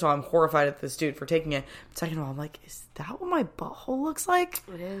this, first of all, I'm horrified at this dude for taking it. Second of all, I'm like, is that what my butthole looks like?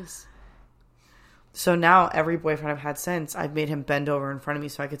 It is. So now every boyfriend I've had since, I've made him bend over in front of me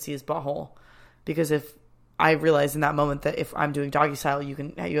so I could see his butthole. Because if I realized in that moment that if I'm doing doggy style, you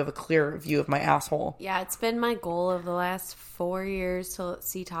have a clear view of my asshole. Yeah, it's been my goal of the last 4 years to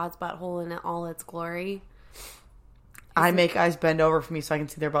see Todd's butthole in all its glory. I make guys bend over for me so I can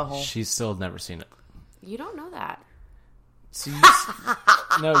see their butthole. She's still never seen it. You don't know that. So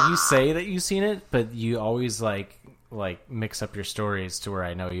no, you say that you've seen it, but you always like mix up your stories to where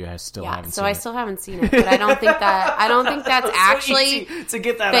I know you still haven't seen it. So I still haven't seen it, but I don't think that's actually so to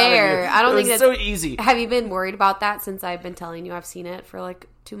get that fair. out of you. I don't think that's so easy. Have you been worried about that since I've been telling you I've seen it for like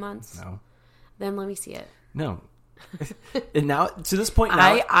 2 months? No. Then let me see it. No. And now to this point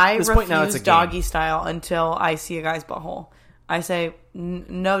now, I this refuse point now it's a game. doggy style until I see a guy's butthole. I say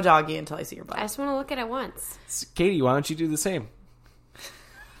no doggy until I see your I butt. just want to look at it once. Katie, why don't you do the same?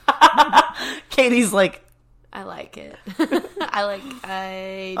 Katie's like, I like it.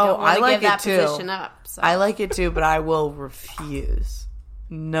 I don't want to like give that it too. position up. So. I like it too, but I will refuse.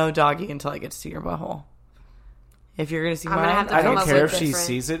 No doggy until I get to see your butthole. If you're gonna see I'm gonna mine, have to I come don't up care with if she different-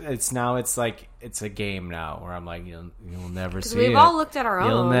 sees it. It's like it's a game now where I'm like, you'll never see We've it. all looked at our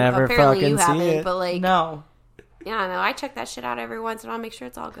You'll own. never Apparently you fucking see haven't, it. but like, no, yeah, no, I check that shit out every once in a while, make sure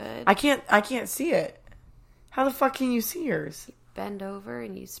it's all good. I can't see it. How the fuck can you see yours? Bend over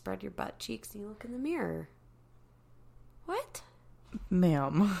and you spread your butt cheeks and you look in the mirror. What?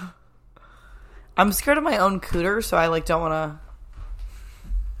 Ma'am. I'm scared of my own cooter, so I like don't want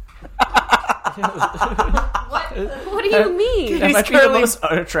What do you mean? That might be the currently- most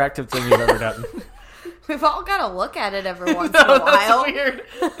unattractive thing you've ever done. We've all got to look at it every once in a while. That's weird.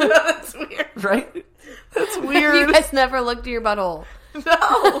 That's weird. Right? That's You weird. guys never looked at your butthole.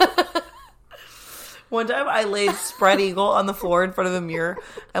 No. One time I laid spread eagle on the floor in front of the mirror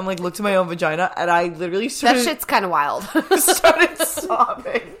and like looked at my own vagina and I literally That started, shit's kind of wild. started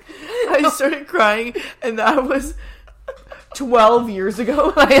sobbing. I started crying and that was 12 years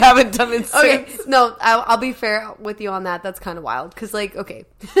ago. I haven't done it since. Okay, no, I'll be fair with you on that. That's kind of wild. Because, like, okay.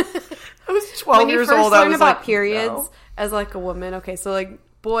 I was 12 when you years first old. I learn was about like, periods no. as, like, a woman, okay, so, like,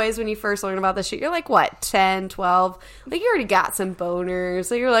 boys, when you first learn about this shit, you're like, what, 10, 12? Like, you already got some boners.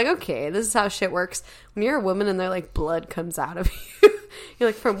 So you're like, okay, this is how shit works. When you're a woman and they're like, blood comes out of you, you're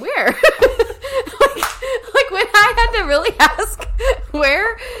like, from where? like, when I had to really ask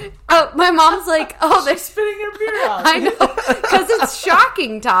where, my mom's like, oh, they're Spitting your beer out. I know, because it's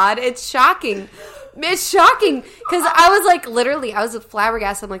shocking, Todd. It's shocking. It's shocking because I was like, literally, I was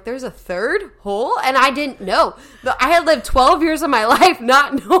flabbergasted. I'm like, there's a third hole, and I didn't know. I had lived 12 years of my life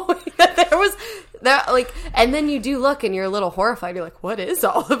not knowing that there was that. Like, and then you do look, and you're a little horrified. You're like, what is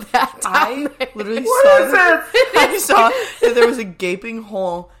all of that? I down there? literally What saw is it? I saw that there was a gaping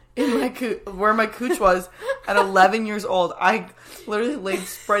hole in my where my cooch was at 11 years old. I literally laid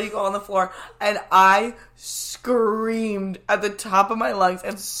spread eagle on the floor and I screamed at the top of my lungs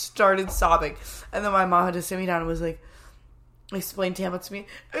and started sobbing. And then my mom had to sit me down and was like, explain tampons to me.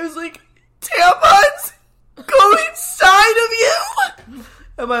 I was like, tampons go inside of you?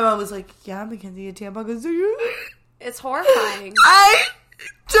 And my mom was like, yeah, Mackenzie, a tampon goes through you. It's horrifying. I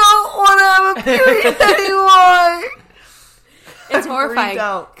don't want to have a period anymore. It's I horrifying freaked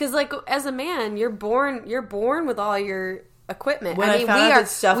out. because, like, as a man, you're born with all your equipment. When I mean, found we out are that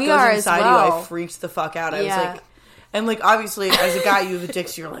stuff we goes are as inside well. you, I freaked the fuck out. I Yeah. was like, and like obviously as a guy you have a dick,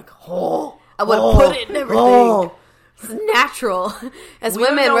 so you're like, oh, I would oh, put it in everything. oh. It's natural. As We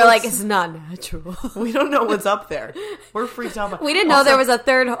don't women, know we're like, what's- it's not natural. We don't know what's up there. We're freaked out. We didn't know there was a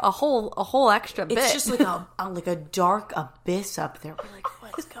whole extra bit. It's just like a dark abyss up there. We're like,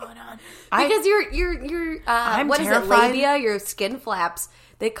 what's going on? because your I'm what is it, terrified. labia, your skin flaps,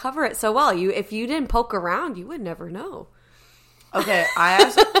 they cover it so well. If you didn't poke around, you would never know. Okay, I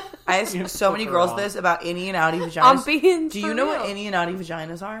asked so many poke girls around. this about innie and outie vaginas. I'm being Do you for know what real. innie and outie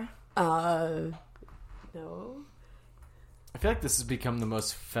vaginas are? No. I feel like this has become the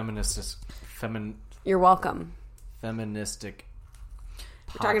most feministic You're welcome. feministic.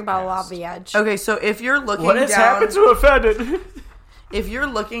 We're talking about podcast. lobby edge. Okay, so if you're looking What has down, happened to offended? if you're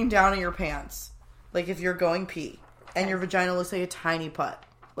looking down at your pants, like if you're going pee, and your vagina looks like a tiny putt,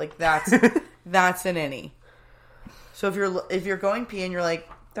 like that's that's an innie. So if you're going pee and you're like,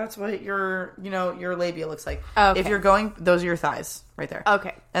 that's what your labia looks like. Okay. If you're going, those are your thighs right there.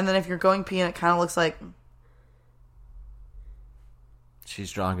 Okay. And then if you're going pee and it kind of looks like, She's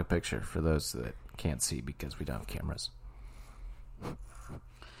drawing a picture for those that can't see because we don't have cameras.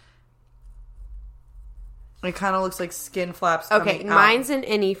 it kind of looks like skin flaps. Okay, coming out. mine's an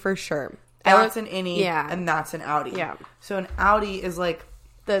innie for sure. That's an innie, Yeah. and that's an outie. Yeah. So an outie is like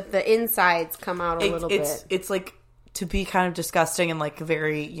The insides come out a little bit. It's like to be kind of disgusting and like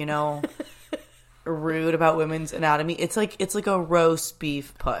very rude about women's anatomy. It's like a roast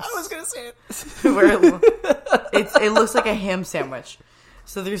beef puss. I was gonna say it. Where it looks like a ham sandwich.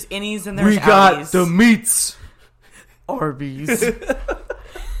 So there's innies and there's outies. meats. Arby's.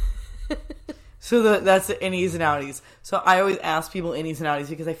 So that's the innies and outies. So I always ask people innies and outies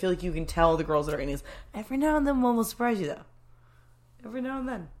because I feel like you can tell the girls that are innies. Every now and then one will surprise you though. Every now and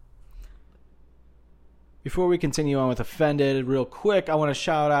then. Before we continue on with Offended, real quick, I want to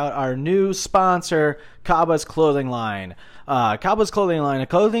shout out our new sponsor, Kaba's Clothing Line. Kaba's Clothing Line, a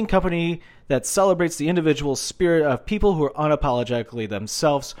clothing company that celebrates the individual spirit of people who are unapologetically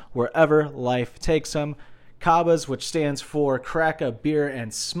themselves wherever life takes them. Kaba's, which stands for Crack a Beer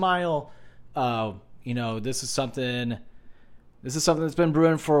and Smile. This is something This is something that's been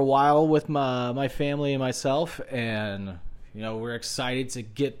brewing for a while with my family and myself, and we're excited to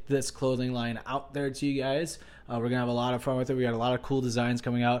get this clothing line out there to you guys. We're gonna have a lot of fun with it. We got a lot of cool designs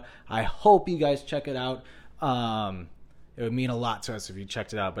coming out. I hope you guys check it out. It would mean a lot to us if you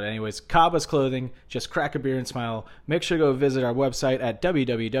checked it out. But anyways, Cabas Clothing, just crack a beer and smile. Make sure to go visit our website at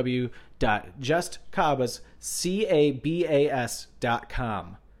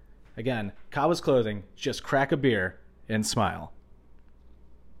www.justcabas.com. Again, Cabas Clothing, just crack a beer and smile.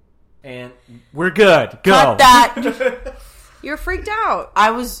 And we're good. Go. Cut that. You're freaked out.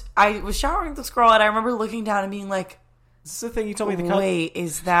 I was showering this girl, and I remember looking down and being like, This is the thing you told me to cut. wait,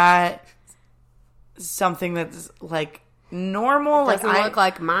 is that something that's like normal? Doesn't look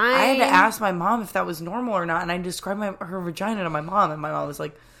like mine. I had to ask my mom if that was normal or not, and I described her vagina to my mom, and my mom was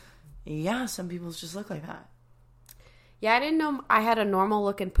like, yeah, some people's just look like that. Yeah, I didn't know I had a normal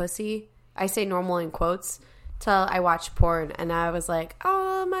looking pussy. I say normal in quotes till I watched porn, and I was like,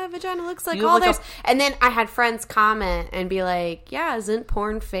 oh, my vagina looks like all this. And then I had friends comment and be like, yeah, isn't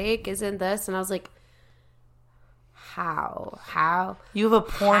porn fake? Isn't this? And I was like, how? You have a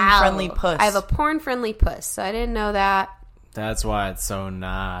porn-friendly puss. I have a porn-friendly puss, so I didn't know that. That's why it's so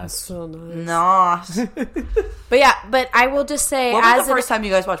nice. So nice. Nice. But I will just say, What was the first time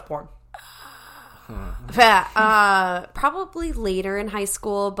you guys watched porn? Probably later in high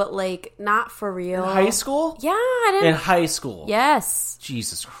school, but like not for real. High school? Yeah, I didn't. In high school? Yes.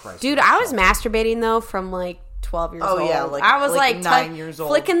 Jesus Christ. Dude, I was masturbating though from like 12 years old. Oh yeah, I was like 9 years old.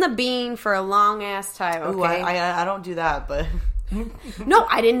 flicking the bean for a long ass time. Okay. Ooh, I don't do that, but No,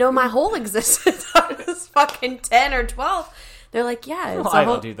 I didn't know my whole existence. I was fucking 10 or 12. They're like, yeah, it's I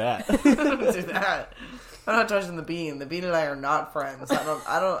don't do that. I don't do that. I'm not touching the bean. The bean and I are not friends. I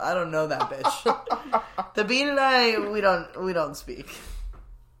don't know that bitch. The bean and I, we don't speak.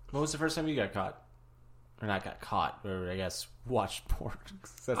 What was the first time you got caught? Or not got caught, or I guess watched porn.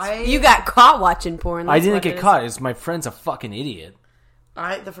 You got caught watching porn. I didn't get caught. It's my friend's a fucking idiot.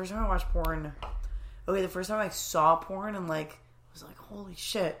 The first time I watched porn. Okay, the first time I saw porn and like was like, holy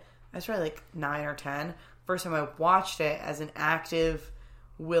shit. I was probably like 9 or 10. First time I watched it as an active,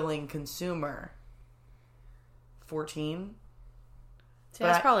 willing consumer. 14. See,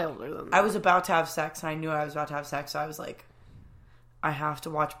 that's probably older than that. I was about to have sex, and I knew I was about to have sex, so I was like, I have to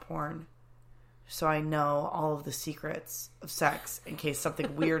watch porn so I know all of the secrets of sex in case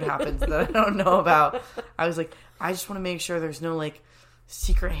something weird happens that I don't know about. I was like, I just want to make sure there's no like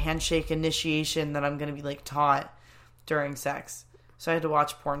secret handshake initiation that I'm going to be like taught during sex. So I had to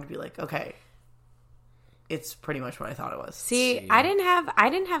watch porn to be like, okay, it's pretty much what I thought it was. See, I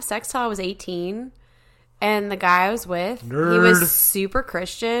didn't have sex till I was 18. And the guy I was with, Nerd. He was super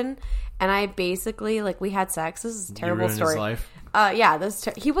Christian, and I basically we had sex. This is a terrible story. His life? Yeah,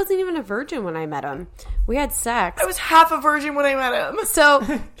 he wasn't even a virgin when I met him. We had sex. I was half a virgin when I met him. So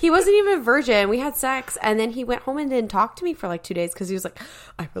he wasn't even a virgin. We had sex, and then he went home and didn't talk to me for like 2 days because he was like,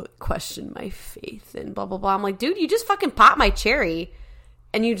 I really questioned my faith and blah blah blah. I'm like, dude, you just fucking popped my cherry,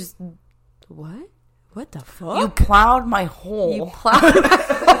 and you just what? What the fuck? You plowed my hole. You plowed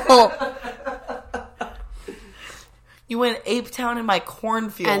my hole. You went ape town in my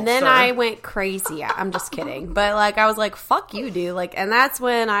cornfield. And then sir. I went crazy. I'm just kidding. But I was like, fuck you, dude. And that's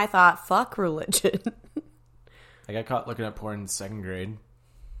when I thought, fuck religion. I got caught looking at porn in 2nd grade.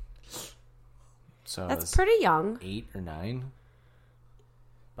 So That's pretty young. 8 or 9.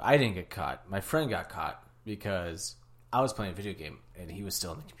 But I didn't get caught. My friend got caught because I was playing a video game and he was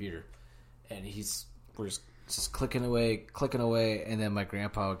still on the computer. And we're just clicking away, and then my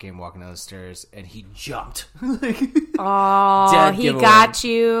grandpa came walking down the stairs, and he jumped. Oh, he got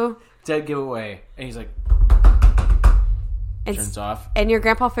you. Dead giveaway. And he's like, turns off. And your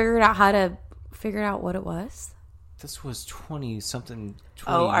grandpa figured out what it was? This was 20-something,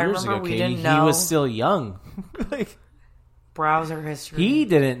 20 I years remember ago, we Katie. didn't know. He was still young. Browser history. He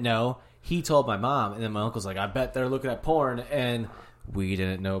didn't know. He told my mom, and then my uncle's like, I bet they're looking at porn, and we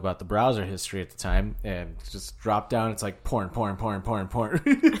didn't know about the browser history at the time, and just dropped down. It's like porn. porn. What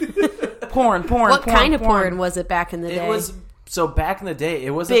kind of porn was it back in the day? It was so back in the day. It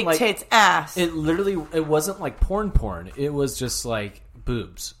wasn't big like tits, ass. It wasn't like porn. It was just like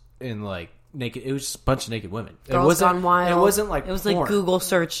boobs and like naked. It was just a bunch of naked women. Girls Gone Wild. It wasn't like It was porn. like Google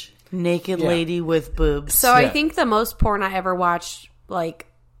search naked lady with boobs. So I think the most porn I ever watched,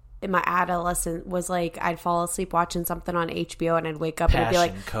 in my adolescence, was I'd fall asleep watching something on HBO and I'd wake up and it'd be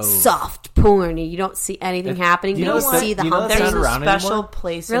like Passion Cove. soft porn. And you don't see anything happening. You don't see the hump. that's There's not a around special anymore?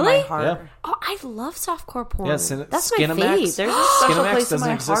 place Really? in my heart. Yeah. Oh, I love softcore porn. Yeah, That's my Skinamax. fave. There's a special Skinamax place in doesn't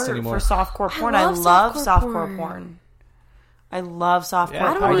my exist heart anymore. for softcore porn. I love love softcore softcore porn. I love softcore Yeah, I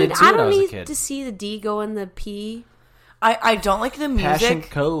porn. don't I need, did too I when I don't was a need kid. to see the D go in the P. I don't like the music. Passion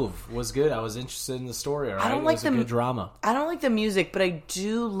Cove was good. I was interested in the story. All right? I don't like it was a good drama. I don't like the music, but I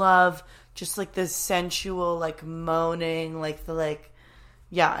do love just like the sensual, like moaning, like the like.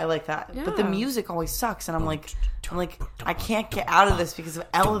 Yeah, I like that. Yeah. But the music always sucks, and I'm like, I can't get out of this because of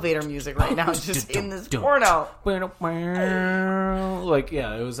elevator music right now. It's just in this porno. Like,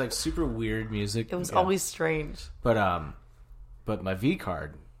 yeah, it was like super weird music. It was always strange. But my V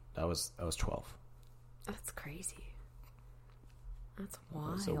card, I was 12. That's crazy. That's It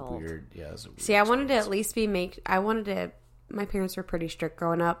wild. was a weird, yeah. It was a weird See, I wanted to experience. at least be my parents were pretty strict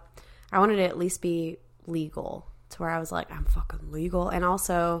growing up. I wanted to at least be legal to where I was like, I'm fucking legal. And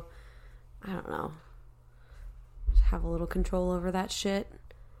also, I don't know, just have a little control over that shit.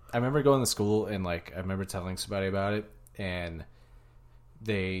 I remember going to school and like I remember telling somebody about it, and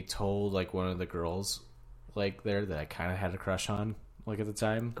they told like one of the girls like there that I kind of had a crush on like at the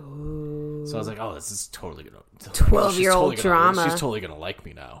time. Ooh. So I was like, oh, this is totally gonna 12-year-old drama. She's totally gonna like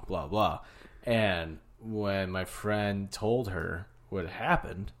me now. Blah blah. And when my friend told her what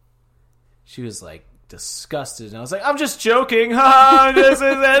happened, she was like disgusted, and I was like, I'm just joking. That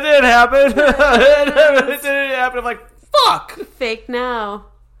did happen. It didn't happen. I'm like, fuck. Fake now.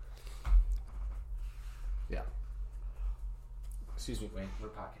 Yeah. Excuse me, Wayne. We're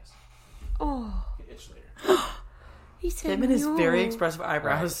podcasting. Oh, Get itch later. he said Him and his no. very expressive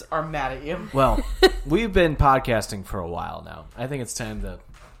eyebrows are mad at you. Well, we've been podcasting for a while now. I think it's time to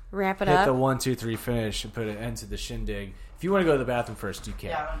Wrap it hit up. the 1, 2, 3 finish and put an end to the shindig. If you want to go to the bathroom first, you can.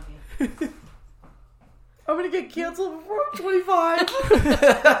 Yeah, I'm gonna get canceled before I'm 25.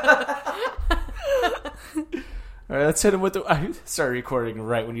 All right, let's hit him with the. I started recording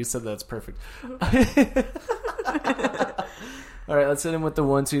right when you said that's perfect. All right, let's hit him with the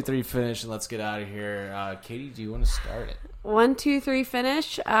 1, 2, 3 finish, and let's get out of here. Katie, do you want to start it? 1, 2, 3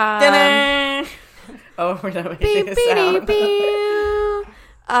 finish. Oh, we're not making a sound.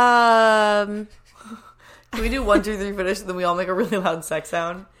 Can we do 1, 2, 3 finish, and then we all make a really loud sex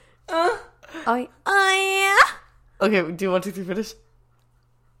sound? Oh yeah. Okay, do 1, 2, 3 finish.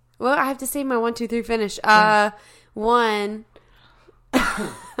 Well, I have to say my 1, 2, 3 finish. One.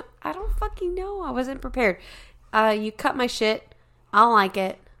 I don't fucking know. I wasn't prepared. You cut my shit. I don't like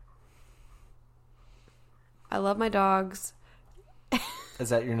it. I love my dogs. Is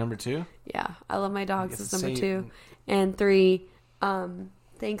that your number 2? Yeah, I love my dogs. You Is get to number say 2, and 3.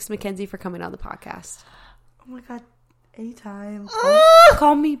 Thanks, Mackenzie, for coming on the podcast. Oh my god, anytime.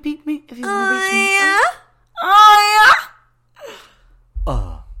 Call me, beat me if you want to reach me.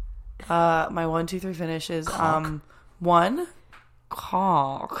 My 1, 2, 3 finish is 1,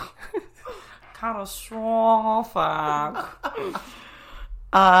 cock. Catastrophic.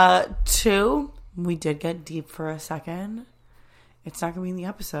 2, we did get deep for a second. It's not gonna be in the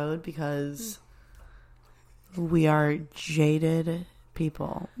episode because we are jaded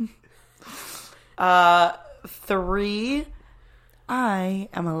people. 3, I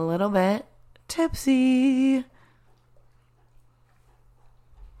am a little bit tipsy.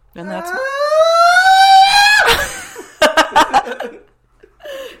 And that's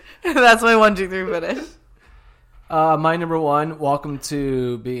that's my 1, 2, 3 finish. My number 1, welcome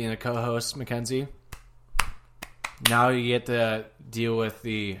to being a co-host, Mackenzie. Now you get to deal with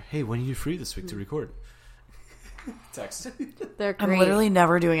the, hey, when are you free this week to record? Text. They're great. I'm literally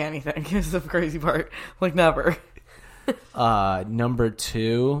never doing anything. Is the crazy part. Like, never. Number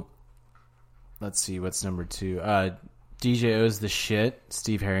 2, let's see, what's number 2? DJ O's the shit.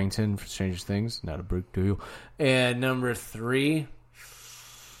 Steve Harrington for Stranger Things. Not a big deal. And number 3,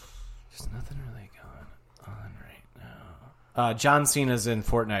 there's nothing really going on right now. John Cena's in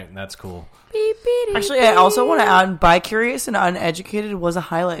Fortnite, and that's cool. Beep, beep, Actually, I also want to add, bi-curious and uneducated was a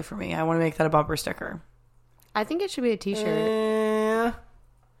highlight for me. I want to make that a bumper sticker. I think it should be a t-shirt.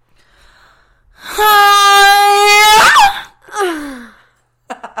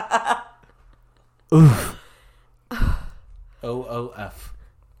 Oof. OOF.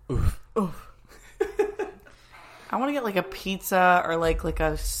 Oof. I want to get like a pizza or like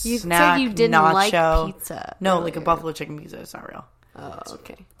a You snack said you didn't nacho. like pizza. No, like a earlier. buffalo chicken pizza. It's not real. Oh,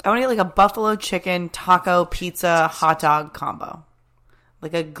 okay. I want to get like a buffalo chicken taco pizza hot dog combo.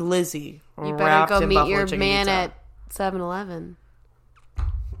 Like a glizzy. You better wrapped go in meet buffalo your chicken man pizza. at 7-Eleven.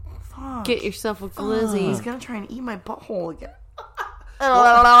 Fuck. Get yourself a He's glizzy. gonna try and eat my butthole again.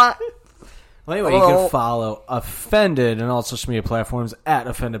 Well, anyway, you can follow Offended on all social media platforms at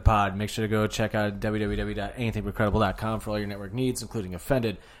OffendedPod. Make sure to go check out www.anythingbutcredible.com for all your network needs, including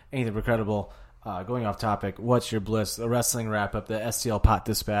Offended, Anything But Credible, going off topic, What's Your Bliss, the wrestling wrap-up, the STL Pot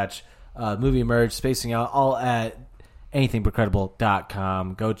Dispatch, Movie Merge, Spacing Out, all at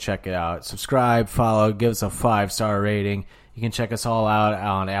anythingbutcredible.com. Go check it out. Subscribe, follow, give us a 5-star rating. You can check us all out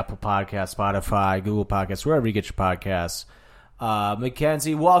on Apple Podcasts, Spotify, Google Podcasts, wherever you get your podcasts.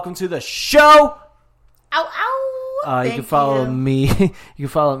 Mackenzie, welcome to the show. Ow, You can follow me. You can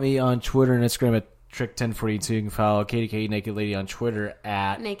follow me on Twitter and Instagram at Trick1042. You can follow KDK Naked Lady on Twitter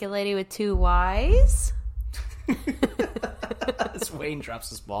at Naked Lady with 2 Y's. As Wayne drops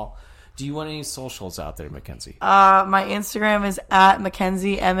his ball. Do you want any socials out there, Mackenzie? My Instagram is at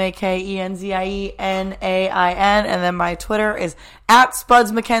Mackenzie, MakenzienAin, and then my Twitter is at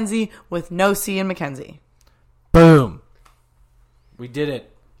Spuds Mackenzie with no C in Mackenzie. Boom. We did it.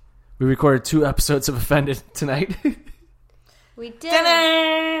 We recorded 2 episodes of Offended tonight. We did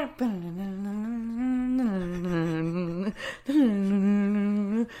it. Garth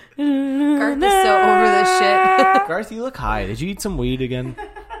is so over this shit. Garth, you look high. Did you eat some weed again?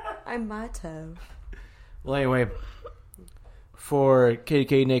 I might have. Well, anyway, for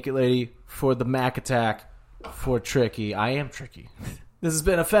KDK Naked Lady, for the Mac Attack, for Tricky, I am Tricky. This has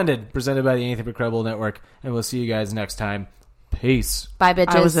been Offended, presented by the Anything But Credible Network, and we'll see you guys next time. Peace. Bye,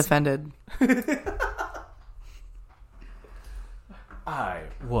 bitches. I was offended. I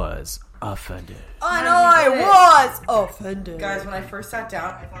was offended. I know I was offended. Guys, when I first sat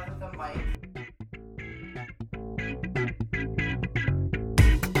down, I thought that the mic